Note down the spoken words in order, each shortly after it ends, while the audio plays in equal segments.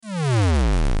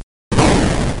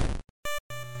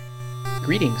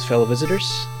Greetings, fellow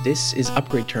visitors. This is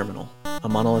Upgrade Terminal, a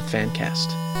Monolith Fancast.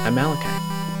 I'm Malachi.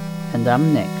 And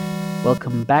I'm Nick.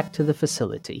 Welcome back to the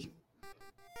facility.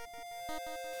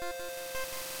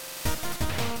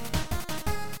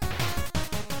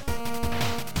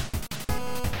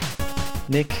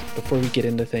 Nick, before we get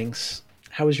into things,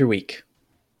 how was your week?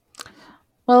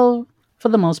 Well, for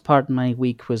the most part, my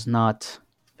week was not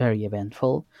very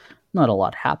eventful. Not a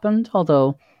lot happened,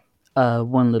 although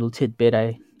one little tidbit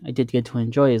I did get to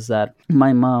enjoy is that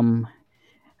my mom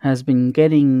has been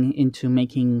getting into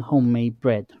making homemade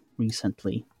bread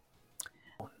recently.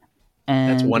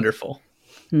 That's And wonderful.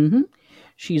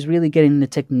 She's really getting the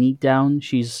technique down.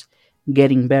 She's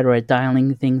getting better at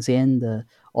dialing things in,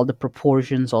 all the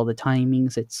proportions, all the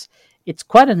timings. It's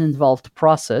quite an involved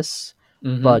process,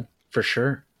 but For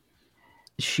sure.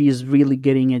 she's really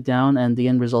getting it down, and the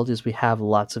end result is we have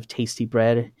lots of tasty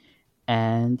bread,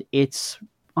 and it's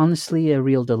honestly a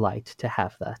real delight to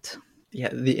have that. Yeah,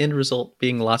 the end result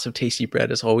being lots of tasty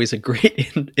bread is always a great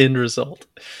end result.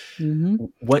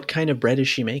 What kind of bread is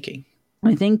she making?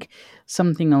 I think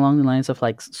something along the lines of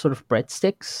like sort of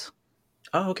breadsticks,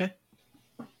 Oh, okay.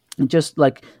 just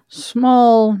like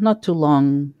small, not too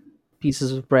long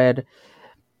pieces of bread.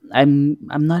 I'm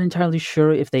not entirely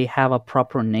sure if they have a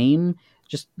proper name.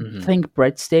 Just think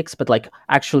breadsticks, but like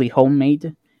actually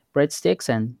homemade breadsticks,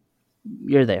 and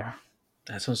you're there.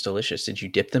 That sounds delicious. Did you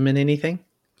dip them in anything?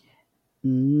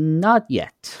 Not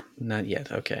yet. Not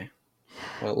yet. Okay.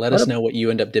 Well, let us know what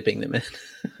you end up dipping them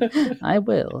in. I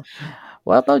will.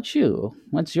 What about you?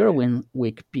 What's your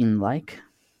week been like?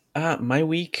 My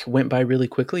week went by really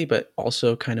quickly, but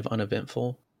also kind of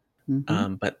uneventful.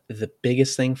 But the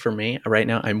biggest thing for me right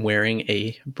now, I'm wearing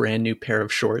a brand new pair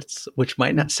of shorts, which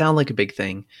might not sound like a big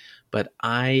thing, but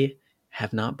I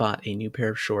have not bought a new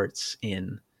pair of shorts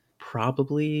in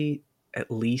probably at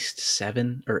least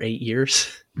 7 or 8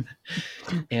 years.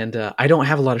 And I don't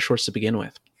have a lot of shorts to begin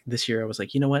with. This year I was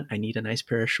like, you know what? I need a nice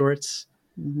pair of shorts.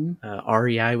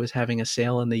 REI was having a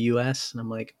sale in the US, and I'm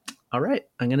like, all right,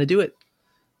 I'm going to do it.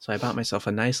 So I bought myself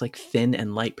a nice, like, thin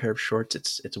and light pair of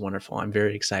shorts. It's wonderful. I'm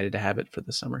very excited to have it for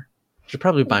the summer. Should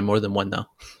probably buy more than one, though.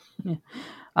 Yeah.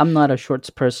 I'm not a shorts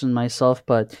person myself,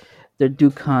 but there do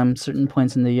come certain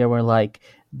points in the year where, like,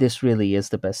 this really is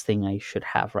the best thing I should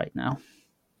have right now.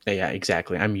 Yeah,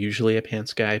 exactly. I'm usually a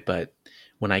pants guy, but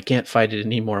when I can't fight it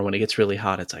anymore, when it gets really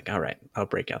hot, it's like, all right, I'll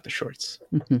break out the shorts.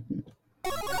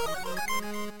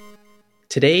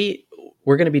 Today,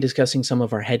 we're going to be discussing some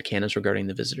of our headcanons regarding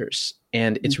the visitors.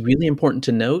 And it's really important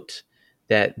to note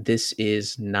that this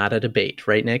is not a debate,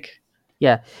 right, Nick?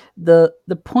 Yeah. The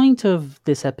point of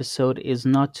this episode is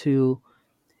not to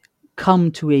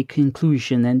come to a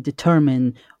conclusion and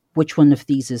determine which one of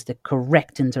these is the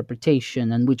correct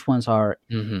interpretation and which ones are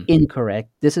incorrect.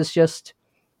 This is just,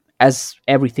 as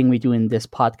everything we do in this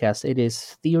podcast, it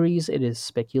is theories, it is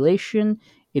speculation,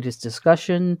 it is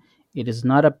discussion. It is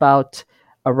not about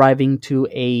arriving to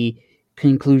a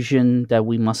conclusion that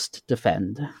we must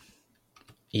defend.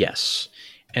 Yes.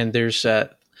 And there's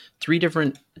 3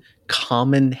 different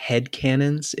common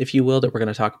headcanons, if you will, that we're going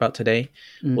to talk about today.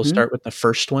 We'll start with the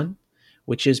first one,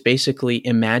 which is basically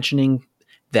imagining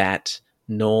that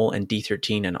Null and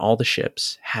D13 and all the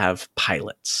ships have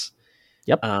pilots.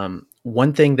 Yep.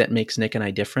 One thing that makes Nick and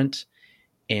I different,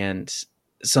 and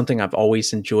something I've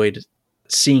always enjoyed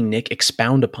seeing Nick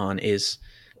expound upon, is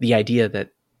the idea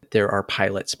that there are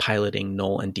pilots piloting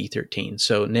Null and D13.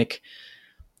 So, Nick,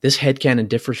 this headcanon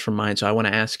differs from mine, so I want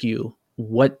to ask you,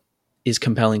 what is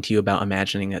compelling to you about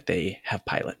imagining that they have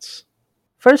pilots?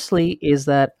 Firstly, is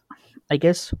that I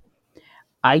guess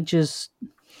I just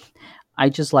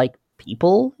like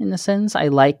people in a sense. I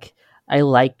like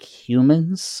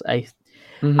humans. I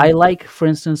like, for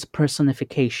instance,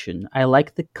 personification. I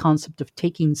like the concept of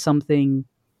taking something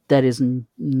that is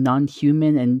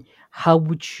non-human and how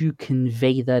would you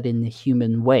convey that in a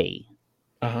human way?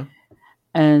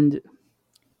 And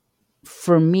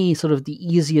for me, sort of the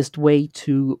easiest way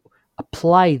to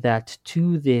apply that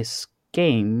to this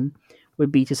game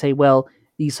would be to say, well,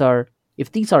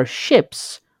 if these are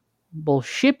ships, well,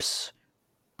 ships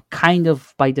kind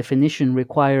of by definition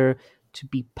require to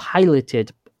be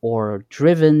piloted or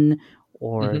driven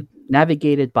or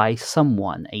navigated by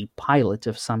someone, a pilot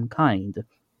of some kind.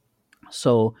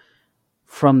 So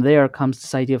from there comes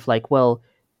this idea of like, well,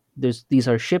 these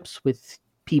are ships with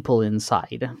people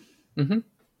inside.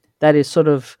 That is sort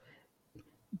of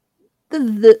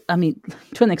I mean,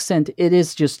 to an extent,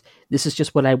 this is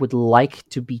just what I would like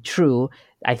to be true.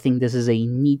 I think this is a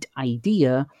neat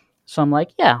idea. So I'm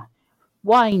like, yeah,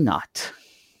 why not?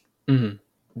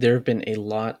 there have been a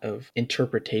lot of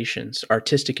interpretations,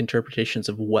 artistic interpretations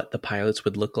of what the pilots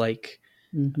would look like.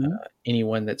 Mm-hmm.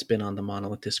 Anyone that's been on the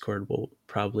Monolith Discord will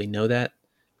probably know that,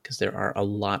 because there are a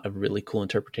lot of really cool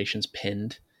interpretations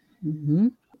pinned Mm-hmm.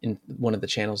 in one of the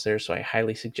channels there. So I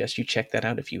highly suggest you check that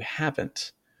out if you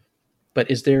haven't.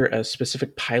 But is there a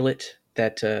specific pilot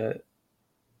that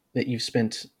you've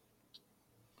spent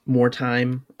more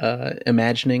time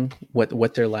imagining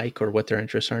what they're like or what their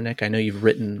interests are, Nick? I know you've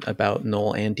written about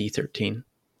Null and D13.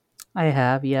 I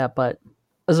have, yeah, but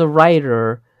as a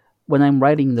writer, when I'm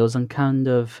writing those, I'm kind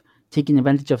of taking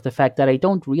advantage of the fact that I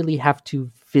don't really have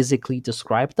to physically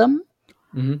describe them.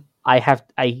 Mm-hmm. I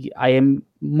am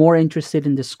more interested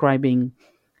in describing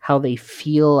how they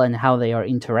feel and how they are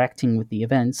interacting with the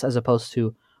events, as opposed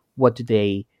to what do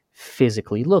they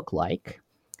physically look like.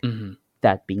 Mm-hmm.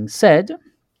 That being said,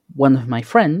 one of my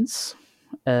friends,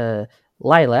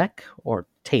 Lilac, or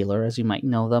Taylor, as you might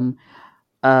know them,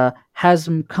 has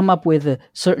come up with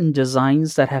certain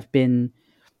designs that have been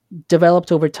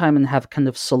developed over time and have kind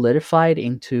of solidified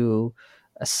into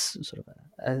sort of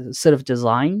a set of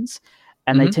designs.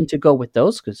 And I Mm-hmm. tend to go with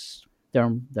those because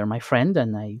they're my friend,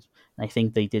 and I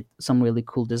think they did some really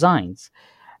cool designs.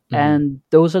 Mm-hmm. And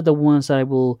those are the ones that I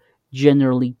will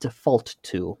generally default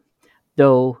to.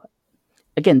 Though,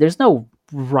 again, there's no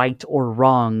right or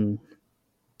wrong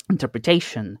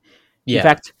interpretation. In Yeah.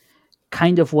 fact,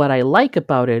 kind of what I like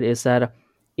about it is that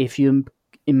if you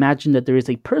imagine that there is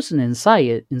a person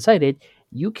inside it,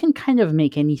 you can kind of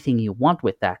make anything you want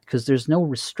with that because there's no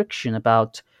restriction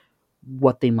about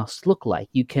what they must look like.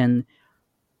 You can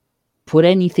put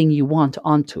anything you want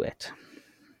onto it.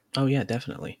 Oh yeah,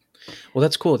 definitely. Well,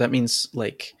 that's cool. That means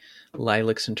like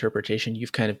Lilac's interpretation,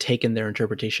 you've kind of taken their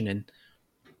interpretation and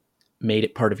made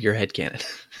it part of your headcanon.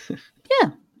 Yeah,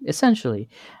 essentially.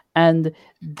 And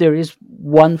there is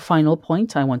one final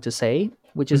point I want to say,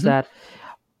 which is Mm-hmm. that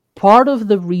part of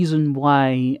the reason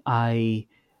why I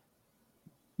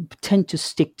tend to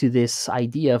stick to this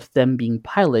idea of them being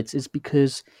pilots is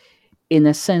because, in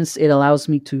a sense, it allows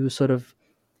me to sort of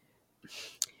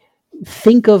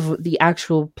think of the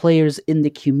actual players in the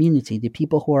community, the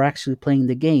people who are actually playing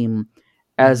the game,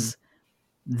 Mm-hmm. as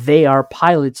they are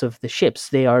pilots of the ships.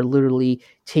 They are literally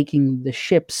taking the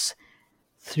ships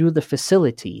through the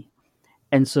facility,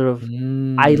 and sort of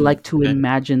I like to Okay.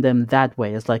 imagine them that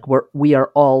way, as like we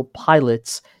are all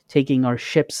pilots taking our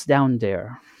ships down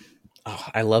there. Oh,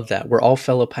 I love that. We're all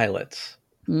fellow pilots.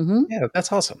 Mm-hmm. Yeah,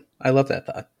 that's awesome. I love that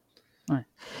thought. Right.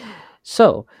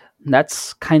 So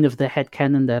that's kind of the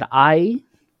headcanon that I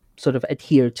sort of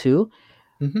adhere to.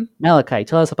 Mm-hmm. Malachi,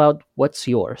 tell us about what's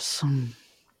yours.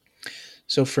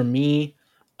 So for me,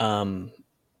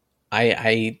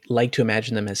 I like to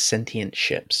imagine them as sentient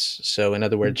ships. So in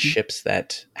other words, Mm-hmm. ships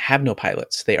that have no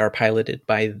pilots. They are piloted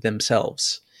by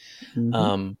themselves. Mm-hmm.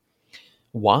 Um,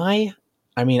 why?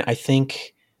 I mean, I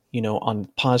think, on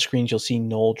pause screens, you'll see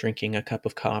Noel drinking a cup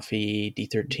of coffee,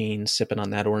 D13 sipping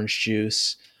on that orange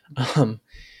juice. Um,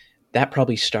 that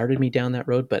probably started me down that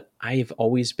road, but I've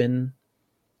always been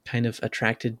kind of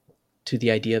attracted to the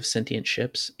idea of sentient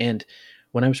ships. And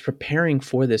when I was preparing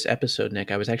for this episode,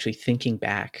 Nick, I was actually thinking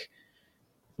back,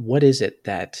 what is it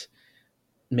that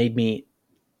made me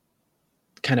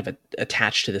kind of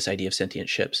attached to this idea of sentient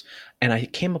ships? And I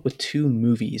came up with two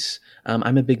movies.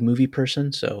 I'm a big movie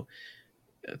person, so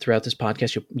throughout this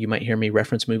podcast, you might hear me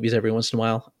reference movies every once in a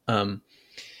while.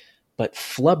 But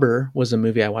Flubber was a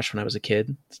movie I watched when I was a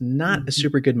kid. It's not a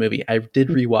super good movie. I did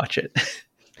rewatch it.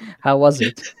 How was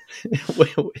it?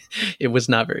 It was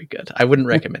not very good. I wouldn't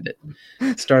recommend it.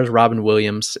 It stars Robin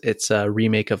Williams. It's a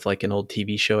remake of like an old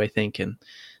TV show, I think, and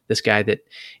this guy that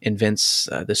invents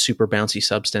the super bouncy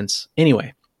substance.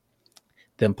 Anyway,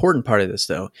 the important part of this,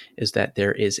 though, is that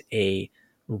there is a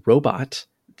robot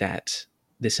that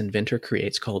this inventor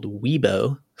creates called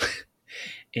Weibo,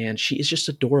 and she is just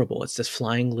adorable. It's this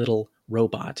flying little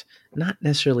robot, not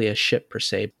necessarily a ship per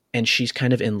se, and she's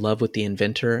kind of in love with the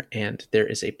inventor. And there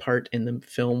is a part in the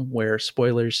film where,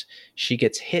 spoilers, she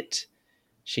gets hit,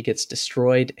 she gets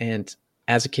destroyed, and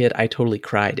as a kid, I totally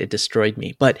cried. It destroyed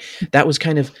me. But that was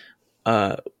kind of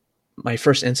my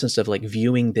first instance of like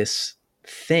viewing this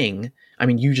thing. I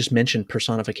mean, you just mentioned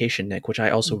personification, Nick, which I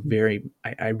also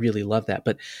I really love that.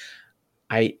 But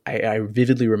I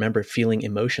vividly remember feeling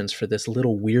emotions for this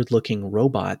little weird looking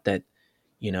robot that,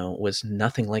 was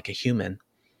nothing like a human.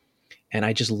 And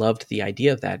I just loved the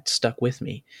idea of that. It stuck with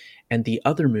me. And the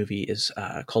other movie is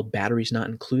called Batteries Not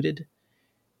Included.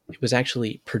 It was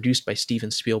actually produced by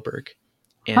Steven Spielberg.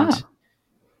 Huh. And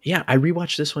yeah, I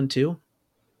rewatched this one too.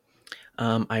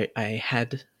 I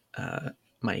had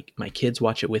my kids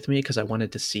watch it with me because I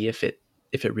wanted to see if it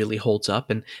if it really holds up.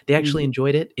 And they actually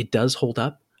enjoyed it. It does hold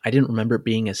up. I didn't remember it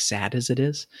being as sad as it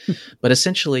is. But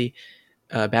essentially,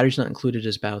 Batteries Not Included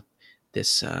is about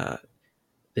this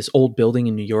this old building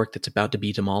in New York that's about to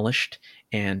be demolished,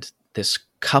 and this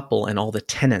couple and all the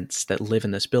tenants that live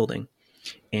in this building,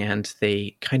 and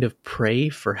they kind of pray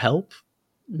for help.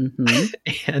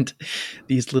 And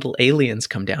these little aliens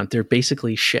come down. They're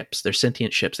basically ships. They're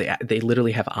sentient ships. They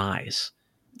literally have eyes.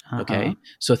 Okay,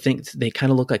 so think they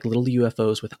kind of look like little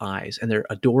UFOs with eyes, and they're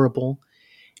adorable.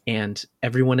 And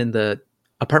everyone in the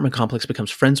apartment complex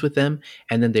becomes friends with them,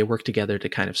 and then they work together to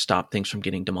kind of stop things from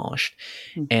getting demolished.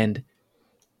 And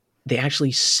they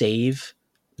actually save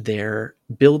their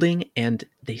building, and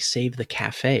they save the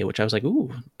cafe, which I was like,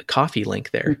 ooh, a coffee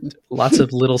link there. Lots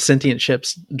of little sentient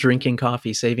ships drinking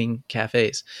coffee, saving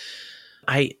cafes.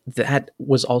 That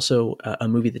was also a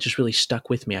movie that just really stuck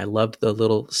with me. I loved the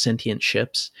little sentient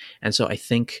ships. And so I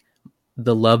think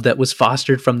the love that was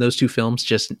fostered from those two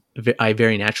films, I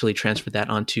very naturally transferred that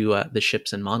onto the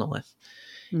ships in Monolith.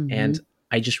 And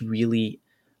I just really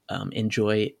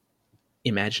enjoy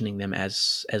imagining them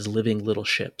as living little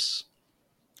ships.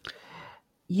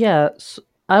 Yeah, so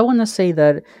I want to say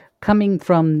that coming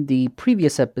from the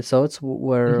previous episodes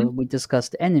where we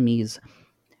discussed enemies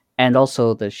and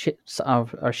also the ships,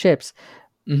 our ships,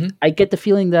 I get the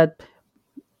feeling that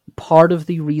part of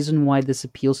the reason why this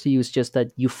appeals to you is just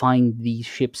that you find these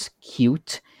ships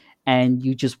cute, and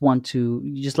you just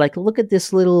like, look at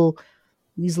these little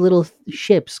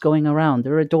ships going around.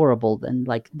 They're adorable, and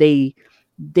like they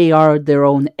are their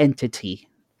own entity.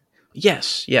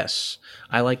 Yes.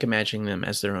 I like imagining them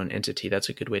as their own entity. That's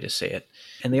a good way to say it.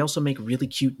 And they also make really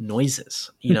cute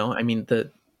noises. You know, I mean, the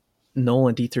Null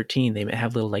and D13, they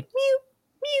have little like mew,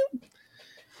 mew.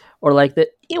 Or like the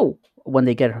ew when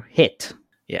they get hit.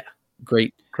 Yeah.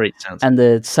 Great sounds. And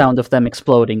the sound of them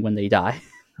exploding when they die.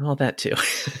 All that too.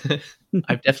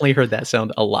 I've definitely heard that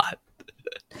sound a lot.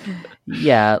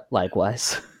 Yeah,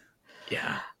 likewise.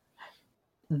 Yeah.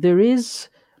 There is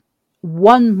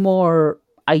one more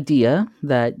idea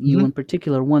that you in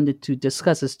particular wanted to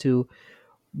discuss as to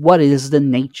what is the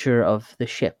nature of the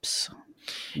ships.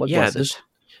 What was it?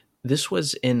 This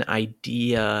was an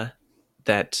idea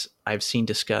that I've seen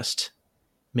discussed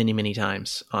many, many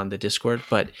times on the Discord,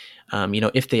 but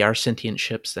if they are sentient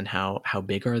ships, then how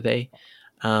big are they?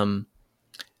 So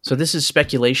this is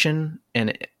speculation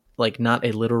and like not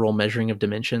a literal measuring of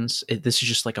dimensions. This is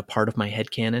just like a part of my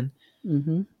headcanon.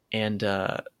 And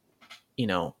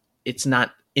it's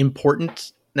not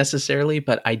important necessarily,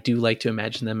 but I do like to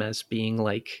imagine them as being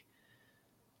like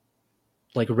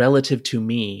relative to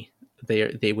me,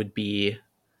 they would be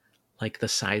like the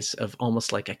size of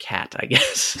almost like a cat, I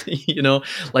guess.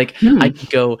 Like I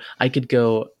could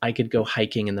go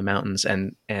hiking in the mountains,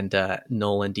 and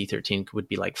Null and D13 would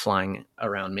be like flying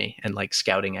around me and like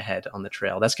scouting ahead on the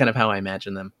trail. That's kind of how I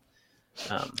imagine them.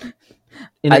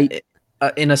 In a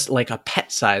like a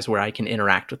pet size where I can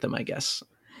interact with them, I guess.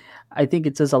 I think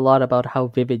it says a lot about how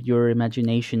vivid your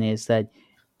imagination is, that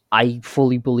I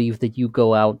fully believe that you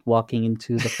go out walking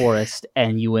into the forest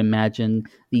and you imagine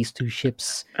these two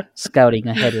ships scouting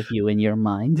ahead of you in your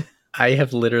mind. I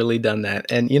have literally done that.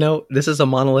 And, this is a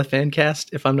Monolith fan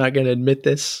cast. If I'm not going to admit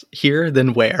this here,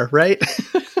 then where, right?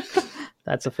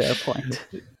 That's a fair point.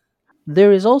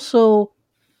 There is also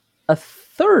a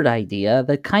third idea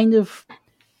that kind of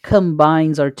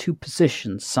combines our two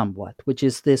positions somewhat, which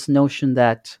is this notion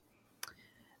that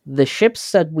the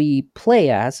ships that we play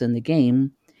as in the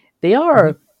game, they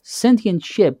are sentient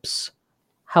ships.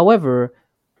 However,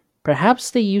 perhaps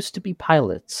they used to be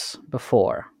pilots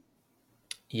before.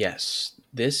 Yes,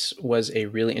 this was a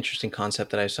really interesting concept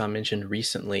that I saw mentioned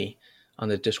recently on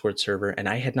the Discord server, and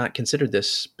I had not considered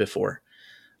this before.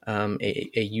 A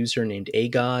user named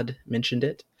AGod mentioned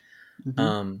it.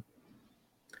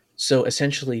 So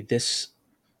essentially,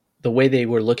 the way they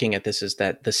were looking at this is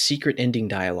that the secret ending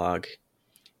dialogue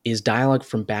is dialogue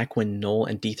from back when Null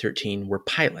and D13 were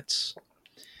pilots.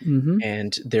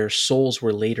 And their souls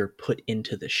were later put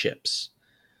into the ships.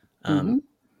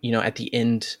 At the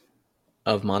end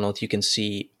of Monolith, you can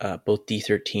see both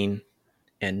D13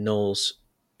 and Null's,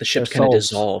 the ships kind of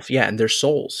dissolve. Yeah, and their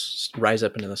souls rise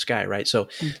up into the sky, right? So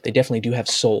they definitely do have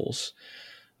souls.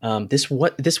 This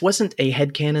wasn't a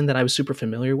headcanon that I was super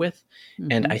familiar with,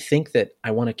 and I think that I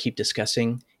want to keep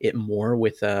discussing it more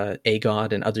with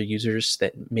AGod and other users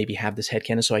that maybe have this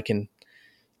headcanon, so I can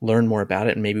learn more about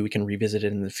it, and maybe we can revisit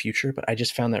it in the future. But I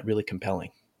just found that really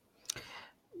compelling.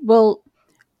 Well,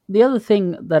 the other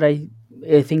thing that I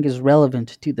think is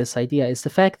relevant to this idea is the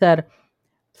fact that,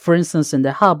 for instance, in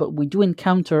the hub, we do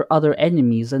encounter other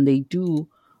enemies, and they do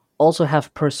also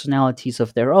have personalities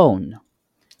of their own.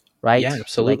 right? Yeah, Like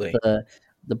absolutely.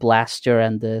 the blaster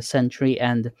and the sentry,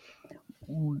 and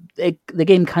the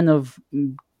game kind of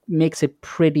makes it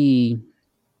pretty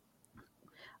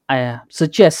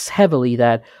suggests heavily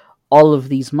that all of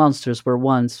these monsters were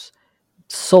once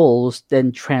souls,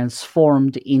 then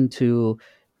transformed into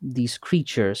these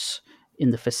creatures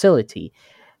in the facility.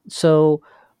 So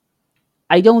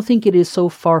I don't think it is so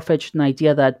far fetched an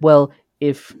idea that, well,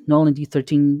 if Nolan and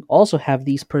D13 also have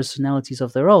these personalities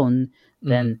of their own, Hmm.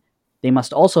 then they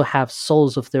must also have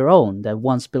souls of their own that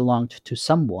once belonged to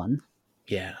someone.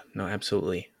 Yeah, no,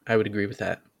 absolutely. I would agree with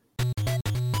that.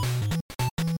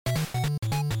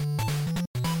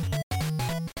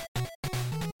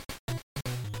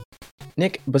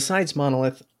 Nick, besides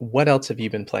Monolith, what else have you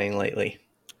been playing lately?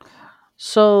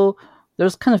 So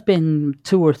there's kind of been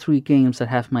 2 or 3 games that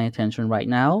have my attention right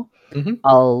now. Hmm.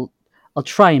 I'll I'll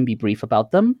try and be brief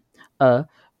about them. Uh,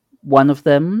 One of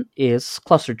them is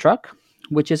Cluster Truck,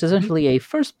 which is Hmm. essentially a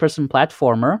first-person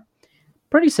platformer.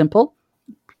 Pretty simple.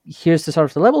 Here's the start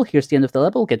of the level. Here's the end of the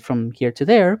level. Get from here to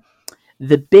there.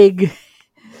 The big,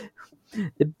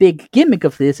 the big gimmick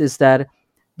of this is that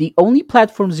the only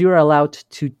platforms you're allowed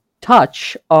to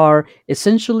touch are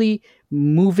essentially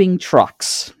moving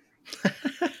trucks,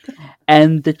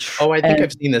 and Oh, I think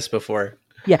I've seen this before.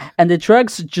 and the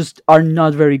trucks just are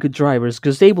not very good drivers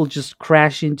because they will just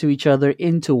crash into each other,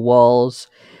 into walls,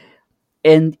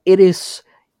 and it is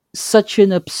such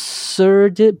an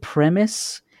absurd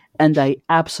premise, and I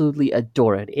absolutely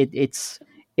adore it.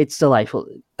 It's delightful.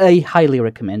 I highly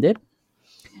recommend it.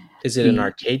 Is it an The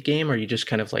arcade game, or are you just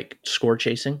kind of like score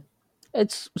chasing?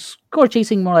 It's score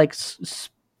chasing, more like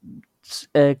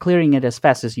clearing it as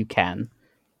fast as you can.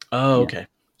 Oh, Yeah. okay.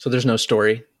 So there's no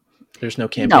story. There's no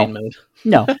campaign No, mode.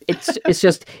 no. It's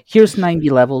just here's 90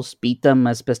 levels. Beat them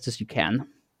as best as you can.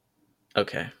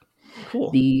 Okay.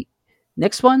 Cool. The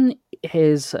next one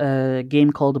is a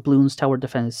game called Bloons Tower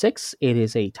Defense 6. It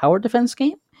is a tower defense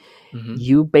game. Hmm.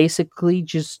 You basically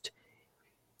just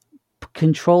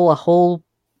control a whole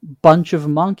bunch of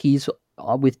monkeys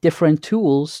with different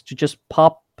tools to just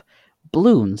pop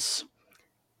balloons.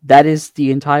 That is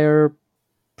the entire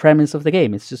premise of the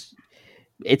game.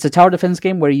 It's a tower defense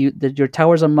game where your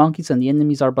towers are monkeys and the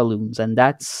enemies are balloons, and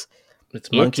that's It's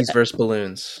it. monkeys versus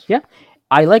balloons. Yeah,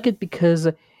 I like it because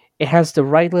it has the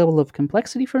right level of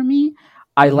complexity for me.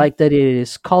 I Hmm. like that it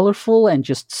is colorful and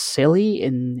just silly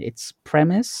in its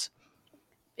premise.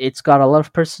 It's got a lot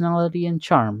of personality and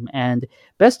charm, and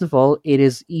best of all, it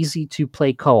is easy to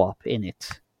play co-op in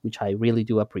it, which I really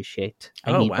do appreciate.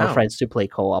 I Oh, need more wow. friends to play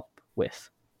co-op with,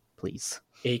 please.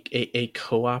 A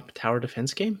co-op tower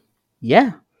defense game?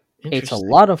 Yeah, it's a Interesting.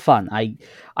 lot of fun.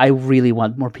 I really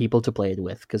want more people to play it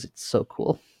with because it's so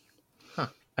cool. Huh.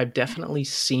 I've definitely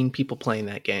seen people playing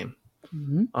that game.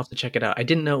 Mhm. I'll have to check it out. I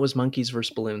didn't know it was monkeys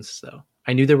versus balloons, though.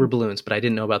 I knew there were balloons, but I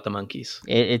didn't know about the monkeys.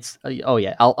 It's oh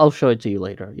yeah, I'll show it to you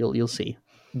later. You'll see.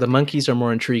 The monkeys are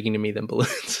more intriguing to me than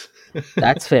balloons.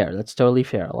 That's fair. That's totally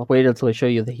fair. I'll wait until I show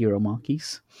you the hero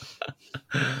monkeys.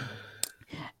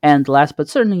 And last but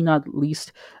certainly not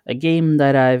least, a game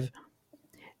that I've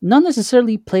not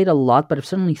necessarily played a lot, but have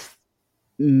certainly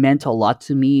meant a lot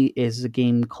to me is a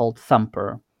game called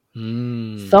Thumper.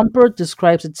 Mm, Thumper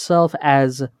describes itself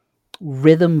as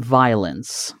rhythm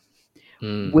violence,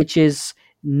 mm, which is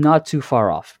not too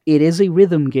far off. It is a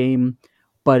rhythm game,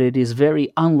 but it is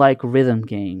very unlike rhythm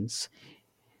games.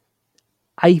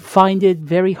 I find it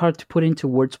very hard to put into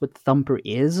words what Thumper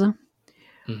is.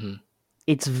 mm-hmm.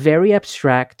 It's very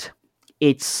abstract.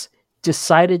 It's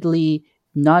decidedly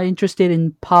not interested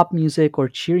in pop music or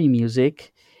cheery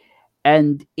music.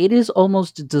 And it is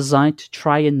almost designed to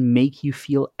try and make you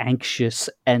feel anxious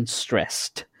and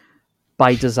stressed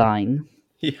by design.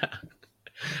 Yeah,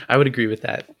 I would agree with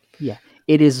that. Yeah,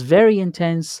 it is very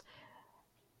intense.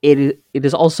 It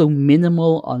is also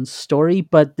minimal on story,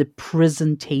 but the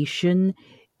presentation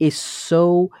is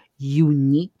so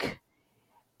unique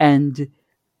and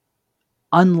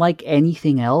unlike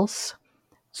anything else.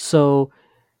 So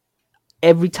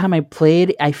every time I play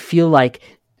it, I feel like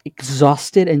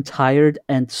exhausted and tired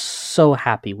and so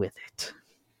happy with it.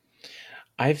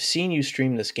 I've seen you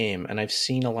stream this game, and I've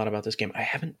seen a lot about this game. I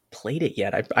haven't played it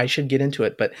yet. I should get into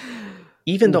it, but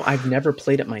even though I've Oof. never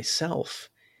played it myself,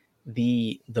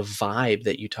 the vibe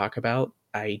that you talk about,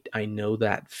 I know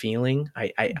that feeling.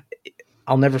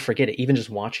 I'll never forget it. Even just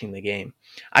watching the game,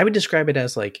 I would describe it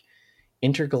as like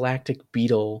intergalactic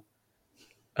beetle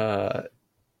uh,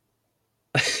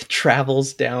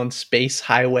 travels down space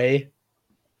highway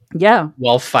Yeah,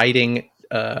 while fighting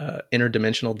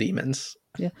interdimensional demons.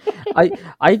 yeah.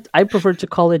 I prefer to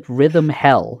call it rhythm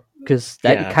hell because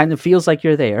that it Yeah, kind of feels like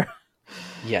you're there.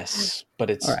 Yes, All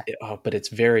right. but it's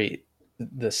very,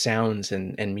 the sounds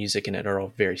and music in it are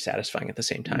all very satisfying at the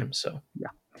same Mm, time. So yeah.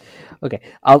 Okay.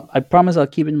 I promise I'll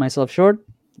keep it myself short.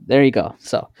 There you go.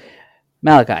 So,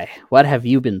 Malachi, what have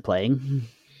you been playing?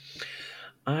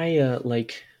 I,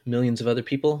 like millions of other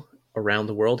people around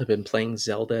the world, have been playing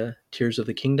Zelda Tears of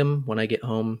the Kingdom when I get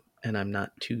home and I'm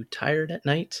not too tired at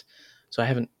night. So I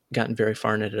haven't gotten very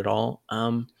far in it at all.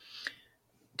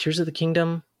 Tears of the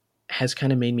Kingdom has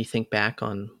kind of made me think back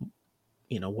on,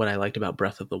 what I liked about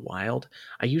Breath of the Wild.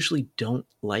 I usually don't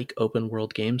like open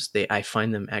world games. I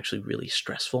find them actually really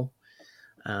stressful.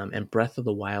 And Breath of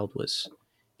the Wild was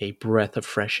a breath of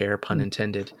fresh air, pun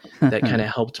intended, that kind of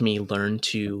helped me learn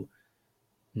to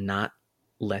not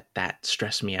let that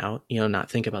stress me out, not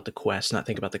think about the quest, not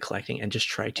think about the collecting, and just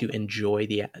try to enjoy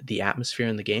the atmosphere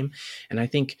in the game. And I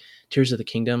think Tears of the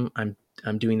Kingdom,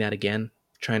 I'm doing that again,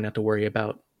 trying not to worry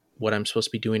about what I'm supposed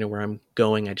to be doing or where I'm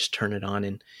going. I just turn it on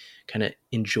and kind of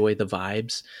enjoy the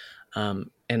vibes.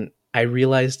 And I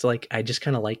realized, like, I just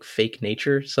kind of like fake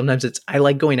nature. Sometimes I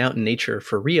like going out in nature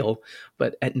for real,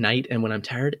 but at night and when I'm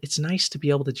tired, it's nice to be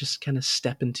able to just kind of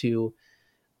step into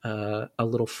a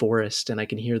little forest and I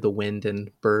can hear the wind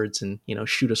and birds and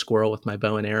shoot a squirrel with my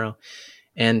bow and arrow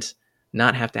and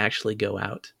not have to actually go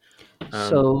out. Um,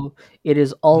 So, it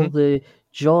is all mhm, the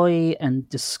joy and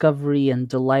discovery and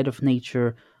delight of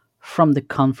nature from the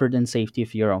comfort and safety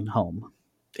of your own home.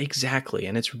 exactly,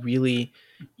 and it's really,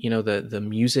 the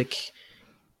music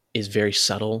is very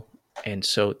subtle, and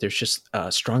so there's just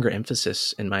a stronger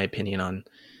emphasis, in my opinion, on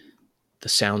the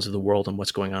sounds of the world and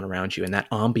what's going on around you, and that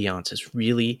ambiance is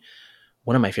really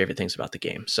one of my favorite things about the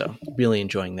game. So really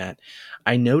enjoying that.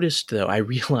 I noticed, though, I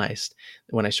realized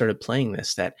when I started playing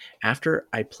this that after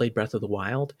I played Breath of the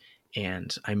Wild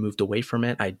and I moved away from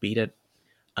it, I beat it.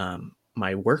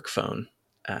 My work phone,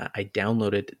 I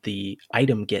downloaded the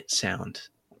item get sound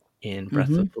in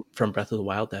Mm-hmm. from Breath of the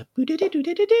Wild, the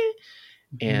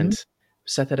Mm-hmm. and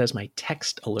set that as my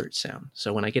text alert sound.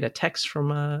 So when I get a text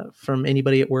from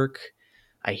anybody at work,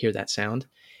 I hear that sound.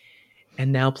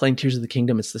 And now playing Tears of the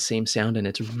Kingdom, it's the same sound, and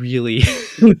it's really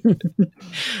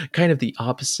kind of the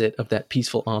opposite of that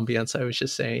peaceful ambience I was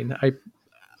just saying.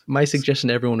 My suggestion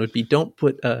to everyone would be, don't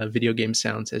put video game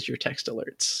sounds as your text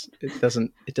alerts. It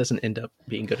doesn't end up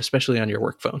being good, especially on your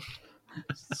work phone.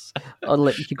 Or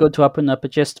like you go to open up a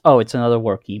just, oh, it's another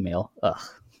work email. Ugh.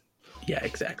 Yeah,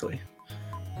 exactly.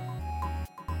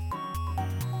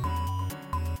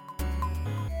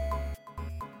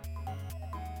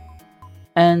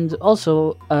 And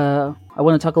also, I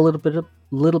want to talk a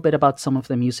little bit about some of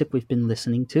the music we've been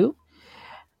listening to.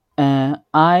 Uh,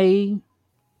 I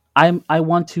I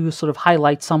want to sort of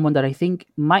highlight someone that I think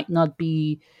might not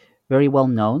be very well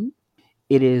known.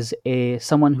 It is a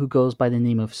someone who goes by the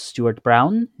name of Stuart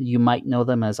Brown. You might know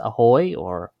them as Ahoy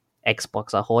or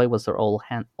Xbox Ahoy was their old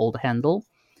handle.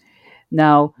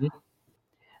 Now, Mhm.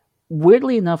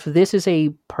 weirdly enough, this is a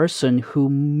person who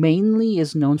mainly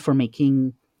is known for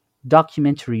making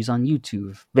documentaries on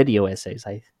YouTube, video essays,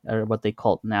 are what they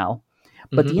call it now.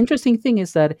 But the Mhm. interesting thing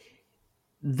is that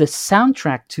the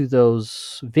soundtrack to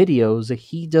those videos,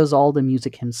 he does all the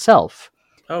music himself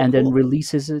Oh, and then cool.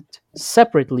 releases it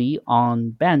separately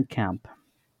on Bandcamp.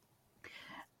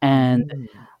 And Mm.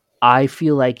 I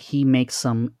feel like he makes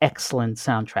some excellent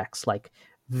soundtracks, like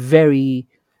very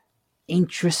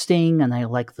interesting, and I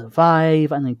like the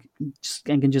vibe, and I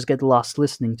can just get lost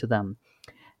listening to them.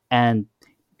 And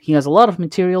he has a lot of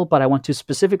material, but I want to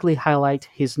specifically highlight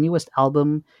his newest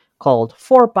album called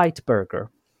 4 Byte Burger.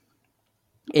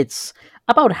 It's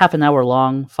about half an hour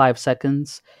long, 5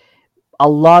 seconds. A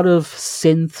lot of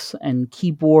synths and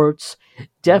keyboards,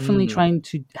 definitely Mm. trying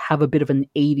to have a bit of an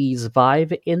 80s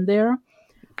vibe in there.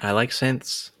 I like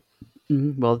synths.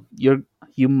 Well,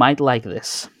 you might like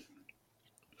this.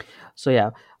 So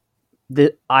yeah,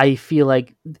 I feel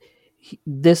like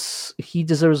he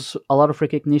deserves a lot of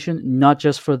recognition, not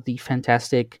just for the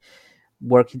fantastic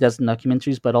work he does in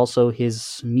documentaries, but also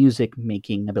his music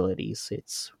making abilities.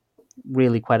 It's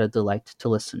really quite a delight to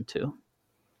listen to.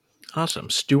 Awesome.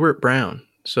 Stuart Brown.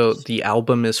 So the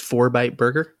album is 4 Byte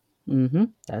Burger.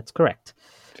 That's correct.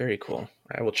 Very cool.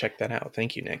 I will check that out.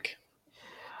 Thank you, Nick.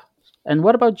 And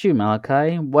what about you,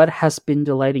 Malachi? What has been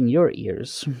delighting your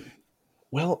ears?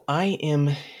 Well, I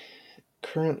am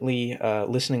currently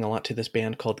listening a lot to this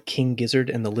band called King Gizzard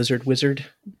and the Lizard Wizard.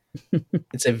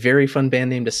 It's a very fun band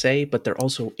name to say, but they're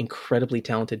also incredibly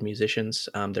talented musicians.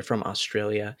 They're from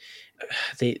Australia.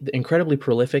 They're incredibly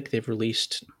prolific. They've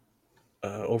released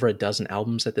over a dozen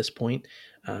albums at this point.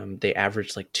 They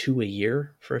averaged like two a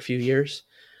year for a few years,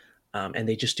 and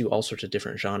they just do all sorts of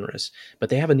different genres. But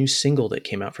they have a new single that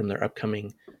came out from their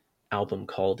upcoming album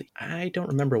called, I don't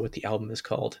remember what the album is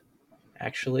called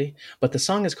actually, but the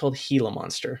song is called Gila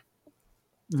Monster.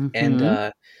 And Mm-hmm.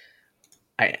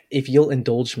 if you'll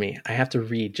indulge me, I have to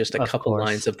read just a Of couple course.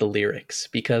 lines of the lyrics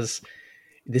because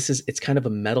it's kind of a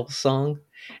metal song,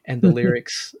 and the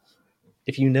lyrics,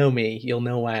 if you know me, you'll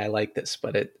know why I like this,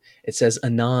 but it says,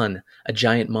 "Anon, a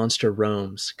giant monster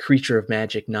roams, creature of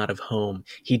magic, not of home.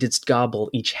 He didst gobble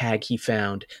each hag he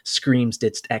found, screams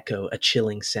didst echo, a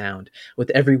chilling sound. With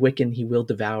every Wiccan he will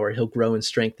devour, he'll grow in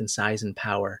strength and size and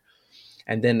power."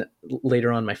 And then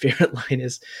later on, my favorite line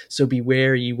is, "So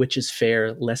beware, ye witches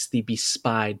fair, lest thee be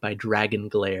spied by dragon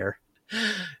glare."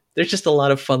 There's just a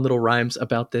lot of fun little rhymes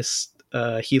about this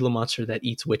Gila monster that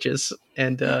eats witches.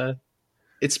 And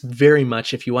it's very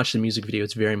much, if you watch the music video,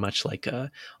 it's very much like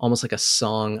almost like a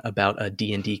song about a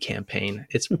D&D campaign.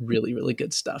 It's really, really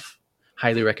good stuff.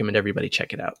 Highly recommend everybody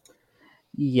check it out.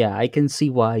 Yeah, I can see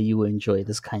why you enjoy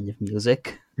this kind of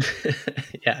music.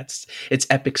 Yeah, it's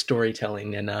epic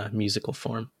storytelling in a musical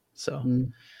form. So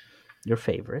Your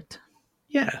favorite.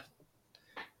 yeah.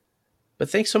 But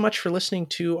thanks so much for listening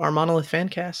to our Monolith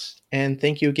Fancast. And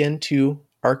thank you again to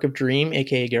Arc of Dream,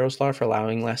 aka Garoslar, for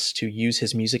allowing us to use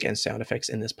his music and sound effects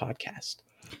in this podcast.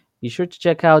 Be sure to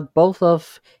check out both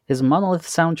of his Monolith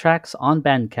soundtracks on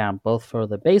Bandcamp, both for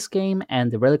the base game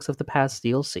and the Relics of the Past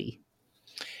DLC.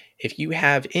 If you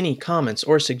have any comments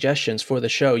or suggestions for the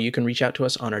show, you can reach out to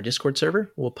us on our Discord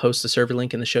server. We'll post the server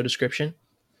link in the show description.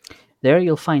 There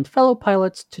you'll find fellow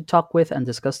pilots to talk with and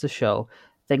discuss the show.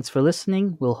 Thanks for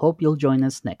listening. We'll hope you'll join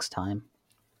us next time.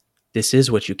 This is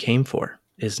what you came for,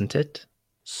 isn't it?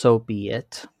 So be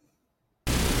it.